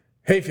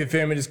Hey Fit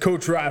Fam, it is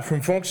Coach Rye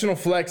from Functional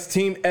Flex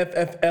Team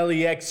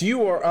FFLEX.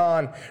 You are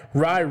on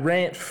Rye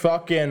Rant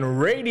fucking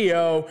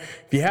Radio.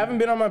 If you haven't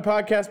been on my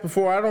podcast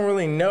before, I don't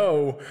really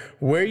know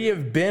where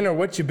you've been or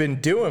what you've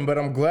been doing, but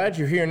I'm glad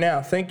you're here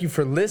now. Thank you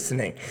for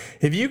listening.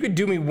 If you could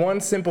do me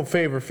one simple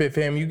favor, Fit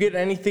Fam, you get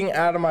anything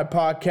out of my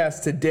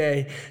podcast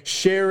today,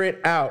 share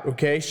it out,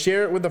 okay?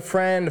 Share it with a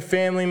friend, a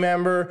family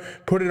member,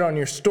 put it on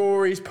your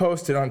stories,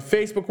 post it on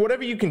Facebook,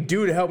 whatever you can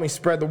do to help me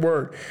spread the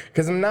word,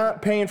 because I'm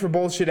not paying for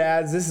bullshit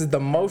ads. This is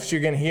the most you're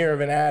going to hear of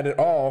an ad at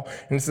all,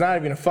 and it's not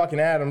even a fucking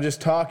ad. I'm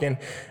just talking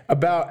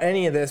about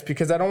any of this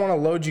because I don't want to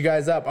load you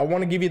guys up. I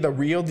want to give you the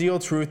real deal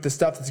truth, the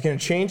stuff that's going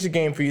to change the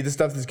game for you, the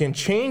stuff that's going to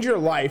change your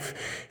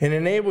life and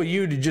enable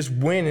you to just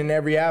win in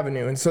every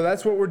avenue. And so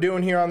that's what we're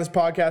doing here on this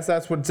podcast.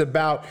 That's what it's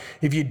about.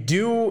 If you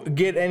do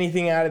get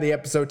anything out of the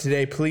episode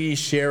today, please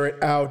share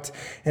it out,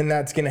 and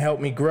that's going to help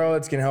me grow.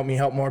 It's going to help me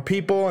help more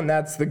people, and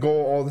that's the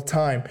goal all the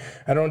time.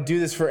 I don't do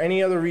this for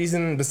any other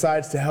reason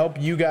besides to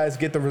help you guys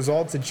get the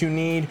results that you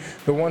need,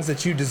 the ones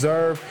that you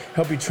deserve,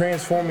 help you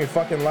transform your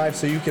fucking life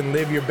so you can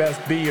live your best,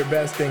 be your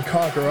best, and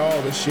conquer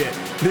all the shit.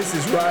 This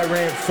is Rye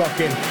Rant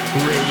fucking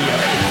Radio.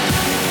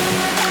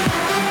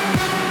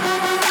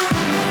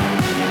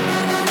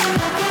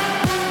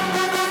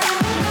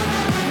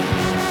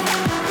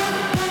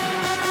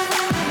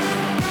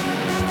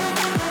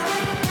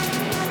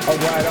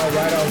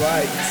 All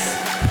right.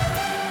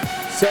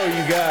 So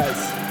you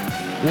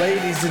guys,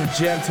 ladies and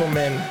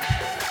gentlemen,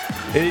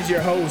 it is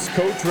your host,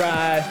 Coach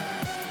Rye,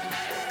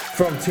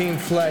 from Team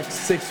Flex,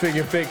 Six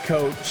Figure Fit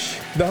Coach,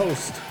 the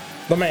host,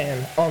 the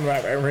man on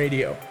Rye Rant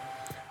Radio.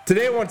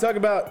 Today I want to talk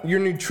about your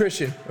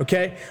nutrition,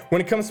 okay? When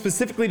it comes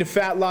specifically to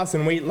fat loss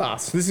and weight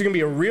loss. This is going to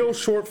be a real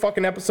short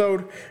fucking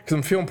episode because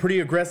I'm feeling pretty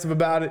aggressive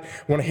about it.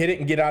 I want to hit it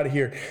and get out of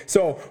here.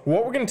 So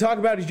what we're going to talk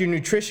about is your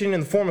nutrition in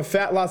the form of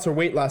fat loss or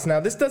weight loss. Now,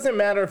 this doesn't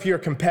matter if you're a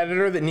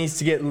competitor that needs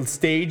to get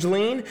stage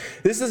lean.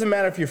 This doesn't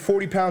matter if you're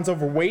 40 pounds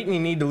overweight and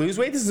you need to lose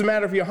weight. This doesn't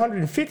matter if you're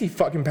 150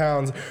 fucking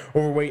pounds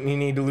overweight and you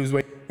need to lose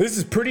weight. This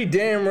is pretty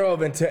damn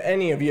relevant to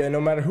any of you, no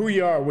matter who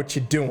you are or what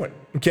you're doing,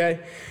 okay?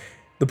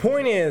 The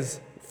point is,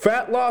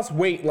 fat loss,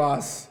 weight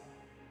loss,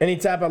 any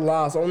type of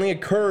loss only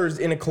occurs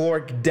in a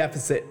caloric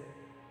deficit.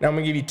 Now, I'm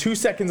going to give you 2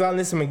 seconds on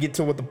this. I'm going to get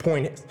to what the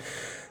point is.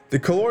 The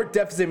caloric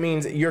deficit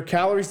means your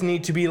calories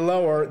need to be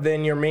lower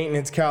than your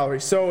maintenance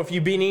calories. So if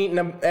you've been eating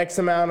an X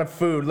amount of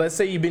food, let's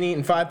say you've been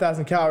eating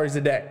 5,000 calories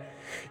a day.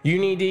 You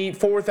need to eat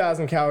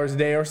 4,000 calories a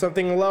day or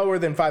something lower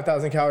than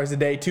 5,000 calories a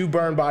day to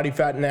burn body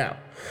fat now.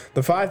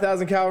 The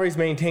 5,000 calories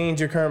maintains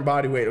your current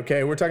body weight,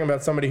 okay? We're talking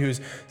about somebody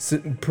who's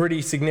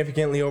pretty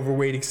significantly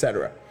overweight,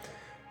 etc.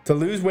 To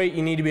lose weight,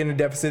 you need to be in a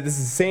deficit. This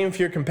is the same if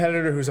you're a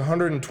competitor who's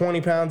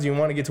 120 pounds, you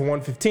want to get to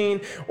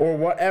 115, or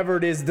whatever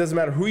it is. It doesn't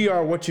matter who you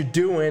are, what you're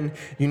doing.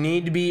 You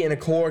need to be in a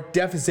caloric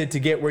deficit to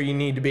get where you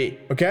need to be,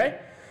 okay?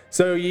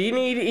 So you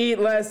need to eat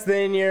less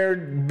than you're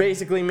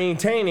basically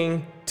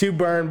maintaining to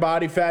burn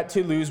body fat,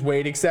 to lose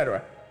weight,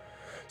 etc.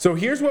 So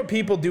here's what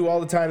people do all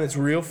the time that's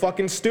real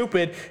fucking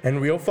stupid and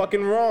real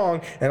fucking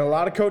wrong, and a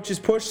lot of coaches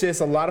push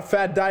this, a lot of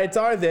fad diets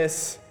are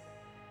this.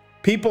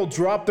 People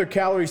drop their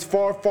calories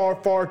far, far,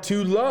 far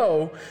too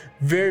low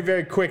very,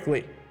 very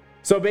quickly.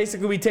 So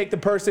basically we take the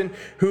person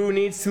who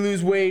needs to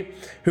lose weight,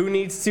 who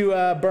needs to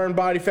burn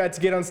body fat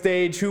to get on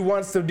stage, who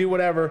wants to do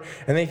whatever,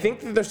 and they think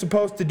that they're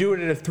supposed to do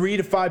it at a 3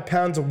 to 5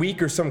 pounds a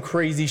week or some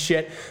crazy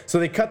shit. So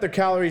they cut their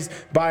calories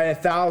by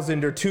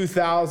 1,000 or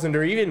 2,000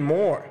 or even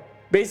more.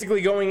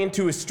 Basically going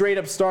into a straight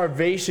up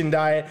starvation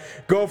diet,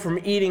 go from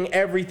eating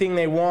everything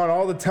they want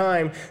all the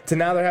time to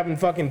now they're having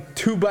fucking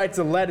 2 bites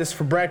of lettuce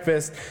for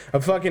breakfast, a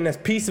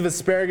piece of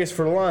asparagus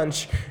for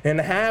lunch, and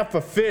half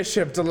a fish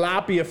of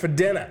tilapia for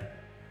dinner.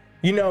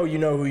 You know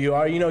who you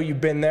are. You know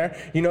you've been there.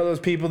 You know those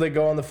people that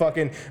go on the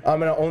fucking, I'm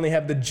going to only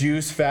have the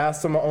juice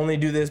fast. I'm going to only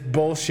do this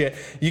bullshit.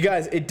 You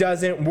guys, it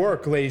doesn't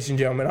work, ladies and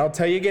gentlemen. I'll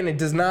tell you again, it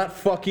does not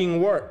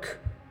fucking work.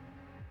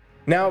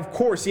 Now, of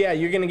course, yeah,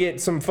 you're going to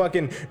get some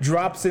fucking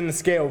drops in the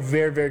scale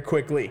very, very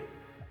quickly.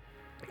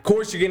 Of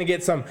course, you're going to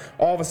get some,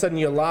 all of a sudden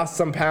you lost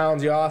some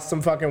pounds, you lost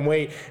some fucking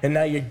weight, and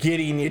now you're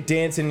giddy and you're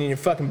dancing in your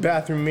fucking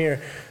bathroom mirror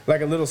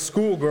like a little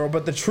schoolgirl.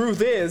 But the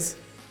truth is,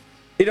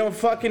 it don't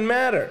fucking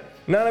matter.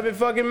 None of it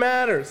fucking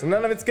matters.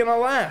 None of it's going to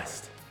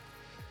last.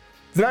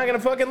 It's not going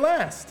to fucking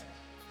last.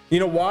 You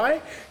know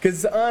why?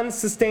 Because it's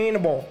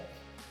unsustainable.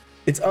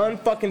 It's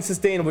unfucking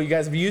sustainable. You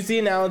guys have used the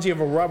analogy of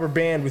a rubber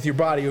band with your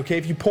body, okay?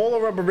 If you pull a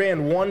rubber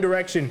band one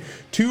direction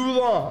too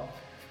long,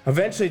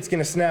 eventually it's going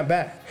to snap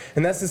back.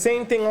 And that's the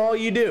same thing all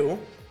you do,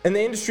 and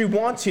the industry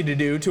wants you to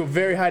do to a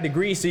very high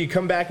degree, so you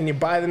come back and you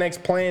buy the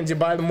next plans, you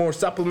buy the more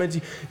supplements,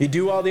 you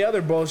do all the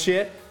other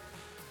bullshit.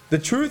 The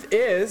truth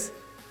is,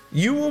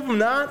 you will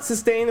not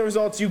sustain the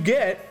results you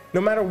get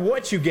no matter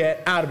what you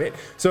get out of it.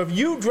 So if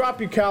you drop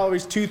your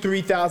calories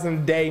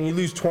 2,000-3,000 a day and you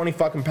lose 20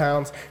 fucking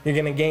pounds, you're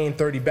gonna gain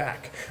 30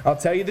 back. I'll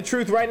tell you the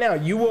truth right now,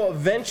 you will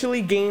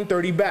eventually gain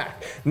 30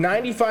 back.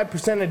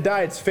 95% of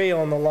diets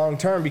fail in the long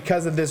term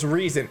because of this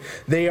reason.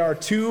 They are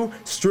too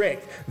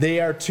strict, they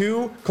are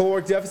too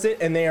caloric deficit,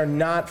 and they are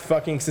not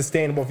fucking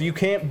sustainable. If you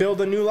can't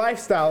build a new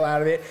lifestyle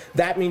out of it,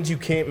 that means you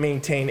can't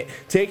maintain it.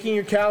 Taking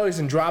your calories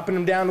and dropping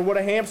them down to what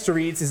a hamster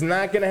eats is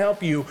not gonna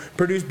help you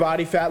produce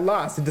body fat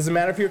loss. It doesn't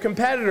matter if you're a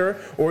competitor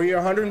or you're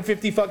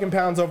 150 fucking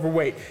pounds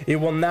overweight. It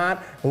will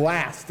not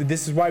last.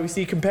 This is why we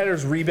see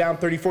competitors rebound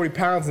 30-40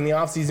 pounds in the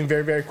off season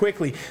very, very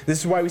quickly. This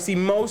is why we see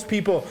most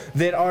people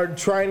that are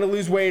trying to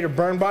lose weight or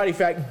burn body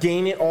fat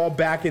gain it all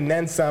back and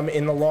then some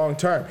in the long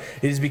term.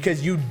 It is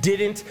because you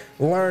didn't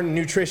learn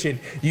nutrition.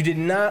 You did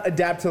not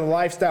adapt to the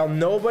lifestyle.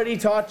 Nobody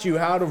taught you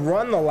how to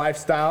run the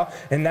lifestyle,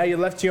 and now you're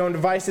left to your own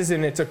devices,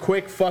 and it's a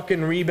quick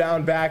fucking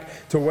rebound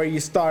back to where you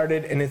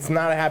started, and it's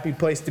not a happy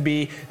place to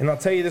be. And I'll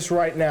tell you this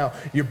right now,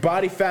 your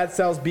body fat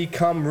cells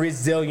become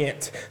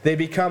resilient. They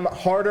become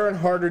harder and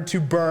harder to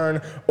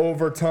burn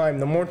over time.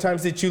 The more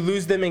times that you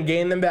lose them and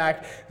gain them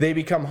back, they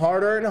become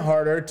harder and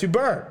harder to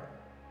burn.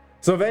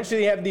 So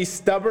eventually you have these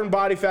stubborn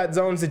body fat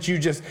zones that you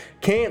just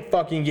can't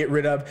fucking get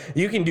rid of.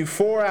 You can do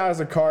 4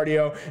 hours of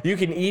cardio. You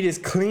can eat as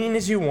clean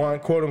as you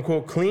want, quote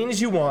unquote, clean as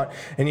you want,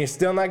 and you're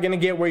still not gonna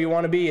get where you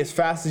wanna be as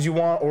fast as you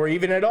want, or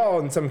even at all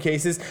in some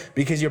cases,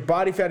 because your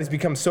body fat has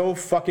become so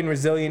fucking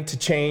resilient to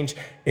change,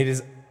 it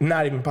is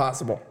not even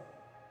possible.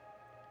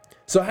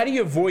 So how do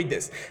you avoid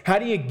this? How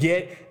do you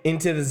get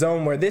into the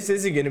zone where this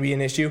isn't going to be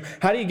an issue?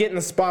 How do you get in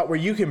the spot where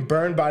you can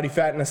burn body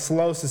fat in a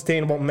slow,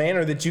 sustainable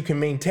manner that you can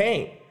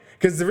maintain?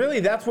 Because really,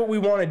 that's what we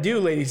want to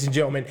do, ladies and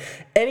gentlemen.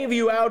 Any of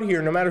you out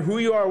here, no matter who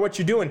you are, what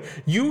you're doing,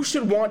 you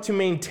should want to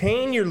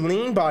maintain your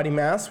lean body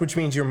mass, which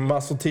means your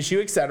muscle tissue,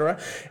 etc.,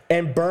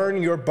 and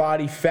burn your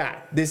body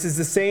fat. This is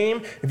the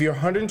same if you're a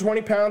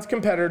 120 pounds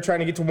competitor trying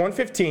to get to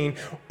 115,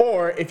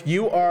 or if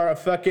you are a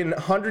fucking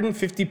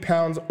 150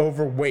 pounds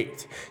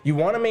overweight. You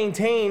want to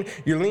maintain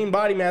your lean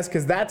body mass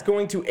because that's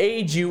going to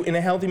aid you in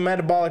a healthy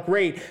metabolic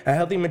rate, a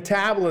healthy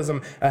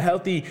metabolism, a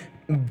healthy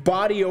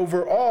body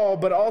overall,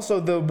 but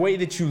also the way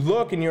that you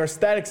look and your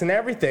aesthetics and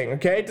everything,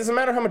 okay? It doesn't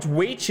matter how much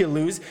weight you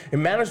lose, it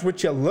matters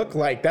what you look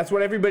like. That's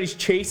what everybody's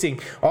chasing.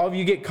 All of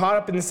you get caught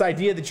up in this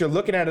idea that you're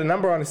looking at a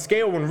number on a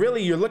scale when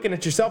really you're looking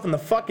at yourself in the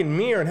fucking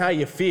mirror and how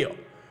you feel.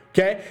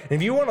 Okay? And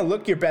if you want to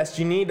look your best,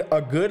 you need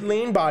a good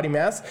lean body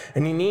mass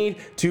and you need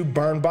to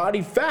burn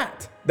body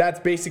fat. That's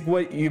basically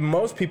what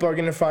most people are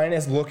going to find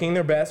as looking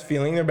their best,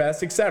 feeling their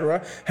best,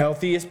 etc.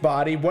 Healthiest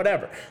body,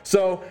 whatever.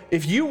 So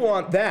if you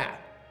want that,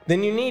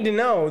 then you need to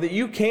know that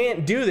you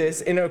can't do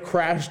this in a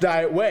crash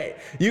diet way.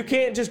 You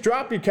can't just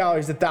drop your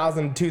calories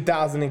 1,000 to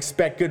 2,000 and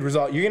expect good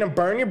result. You're gonna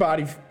burn your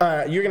body.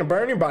 You're gonna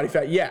burn your body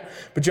fat, yeah,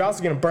 but you're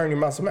also gonna burn your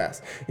muscle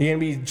mass. You're gonna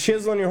be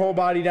chiseling your whole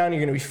body down. You're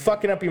gonna be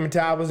fucking up your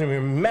metabolism.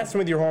 You're messing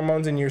with your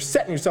hormones, and you're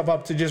setting yourself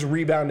up to just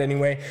rebound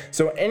anyway.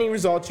 So any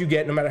results you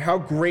get, no matter how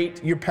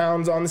great your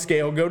pounds on the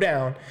scale go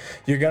down,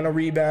 you're gonna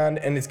rebound,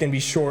 and it's gonna be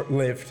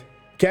short-lived.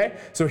 Okay?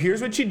 So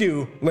here's what you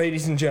do,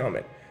 ladies and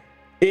gentlemen.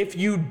 If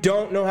you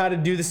don't know how to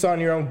do this on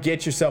your own,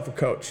 get yourself a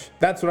coach.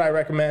 That's what I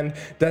recommend.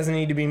 Doesn't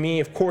need to be me.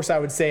 Of course, I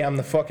would say I'm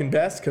the fucking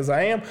best because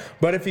I am.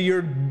 But if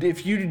you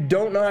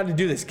don't know how to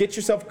do this, get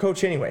yourself a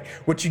coach anyway.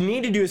 What you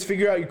need to do is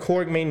figure out your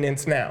caloric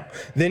maintenance now.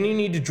 Then you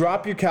need to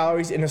drop your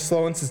calories in a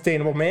slow and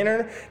sustainable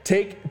manner.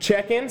 Take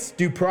check-ins,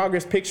 do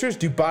progress pictures,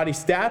 do body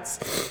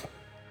stats.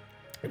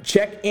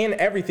 Check in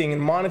everything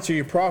and monitor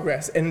your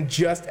progress and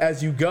adjust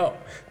as you go.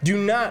 Do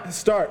not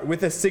start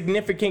with a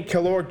significant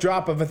caloric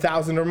drop of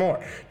 1,000 or more.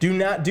 Do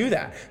not do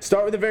that.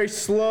 Start with a very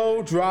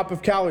slow drop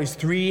of calories,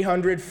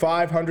 300,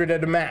 500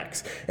 at a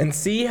max, and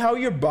see how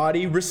your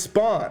body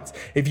responds.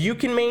 If you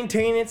can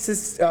maintain it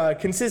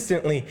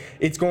consistently,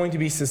 it's going to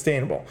be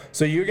sustainable.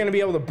 So you're going to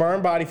be able to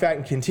burn body fat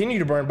and continue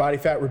to burn body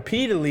fat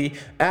repeatedly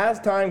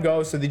as time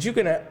goes so that you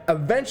can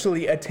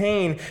eventually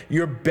attain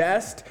your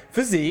best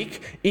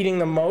physique, eating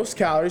the most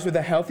calories with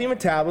a healthy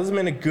metabolism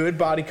and a good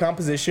body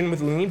composition with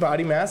lean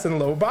body mass and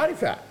low body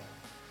fat.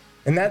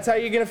 And that's how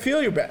you're going to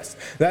feel your best.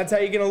 That's how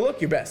you're going to look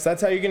your best.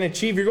 That's how you're going to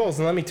achieve your goals.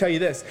 And let me tell you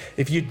this,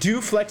 if you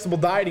do flexible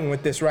dieting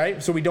with this,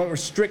 right, so we don't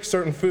restrict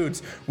certain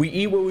foods, we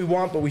eat what we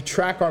want, but we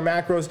track our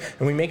macros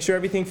and we make sure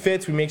everything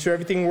fits, we make sure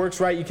everything works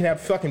right. You can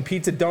have fucking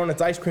pizza,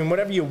 donuts, ice cream,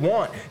 whatever you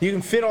want. You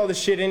can fit all this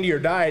shit into your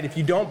diet. If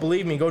you don't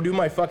believe me, go do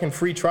my fucking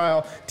free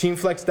trial,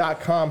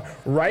 teamflex.com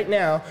right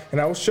now,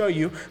 and I will show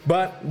you.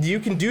 But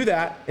you can do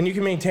that and you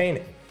can maintain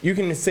it. You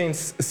can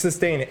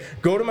sustain it.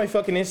 Go to my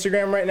fucking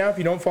Instagram right now. If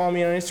you don't follow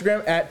me on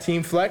Instagram,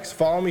 @TeamFlex,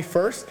 follow me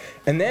first.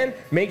 And then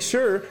make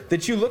sure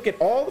that you look at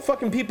all the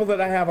fucking people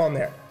that I have on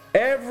there.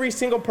 Every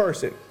single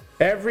person,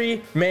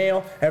 every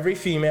male, every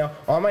female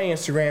on my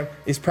Instagram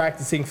is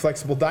practicing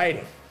flexible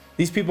dieting.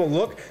 These people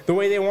look the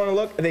way they want to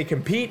look. They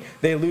compete.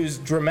 They lose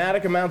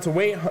dramatic amounts of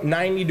weight,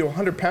 90 to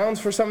 100 pounds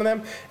for some of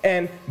them.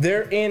 And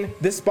they're in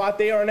this spot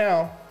they are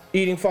now,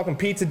 eating fucking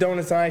pizza,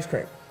 donuts, and ice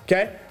cream.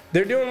 Okay?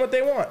 They're doing what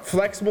they want.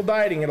 Flexible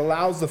dieting. It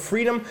allows the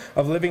freedom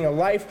of living a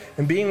life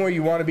and being where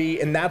you want to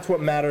be, and that's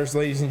what matters,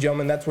 ladies and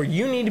gentlemen. That's where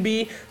you need to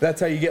be.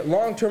 That's how you get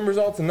long-term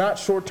results and not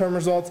short-term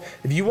results.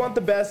 If you want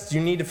the best,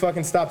 you need to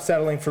fucking stop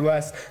settling for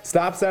less.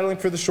 Stop settling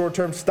for the short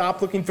term.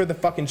 Stop looking for the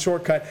fucking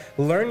shortcut.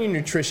 Learn your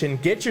nutrition.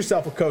 Get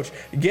yourself a coach.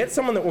 Get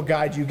someone that will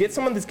guide you. Get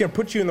someone that's going to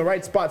put you in the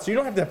right spot so you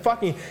don't have to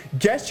fucking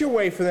guess your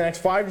way for the next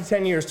 5 to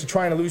 10 years to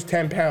trying to lose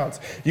 10 pounds.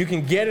 You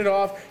can get it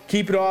off,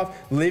 keep it off,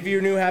 live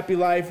your new happy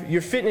life.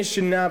 Your fitness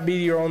should not be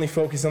your only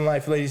focus in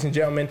life, ladies and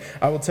gentlemen.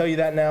 I will tell you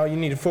that now. You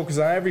need to focus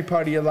on every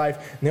part of your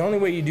life. And the only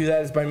way you do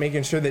that is by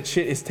making sure that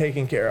shit is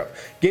taken care of.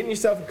 Getting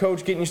yourself a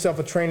coach, getting yourself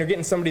a trainer,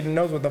 getting somebody that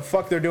knows what the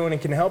fuck they're doing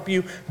and can help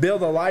you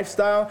build a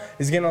lifestyle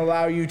is going to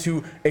allow you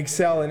to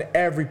excel in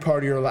every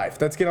part of your life.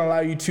 That's going to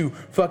allow you to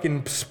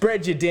fucking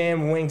spread your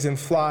damn wings and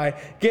fly,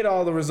 get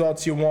all the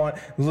results you want,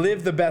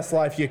 live the best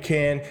life you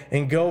can,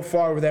 and go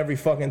far with every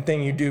fucking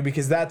thing you do,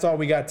 because that's all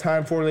we got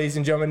time for, ladies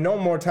and gentlemen. No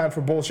more time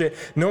for bullshit.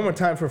 No more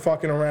time for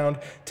fucking around.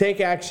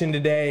 Take action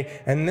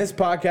today, and this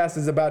podcast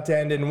is about to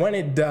end, and when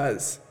it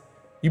does,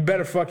 you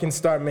better fucking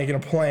start making a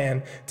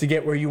plan to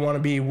get where you want to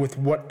be with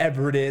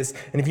whatever it is.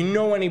 And if you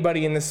know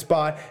anybody in this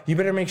spot, you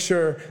better make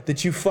sure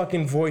that you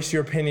fucking voice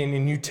your opinion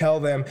and you tell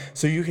them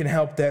so you can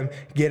help them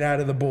get out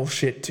of the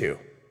bullshit too.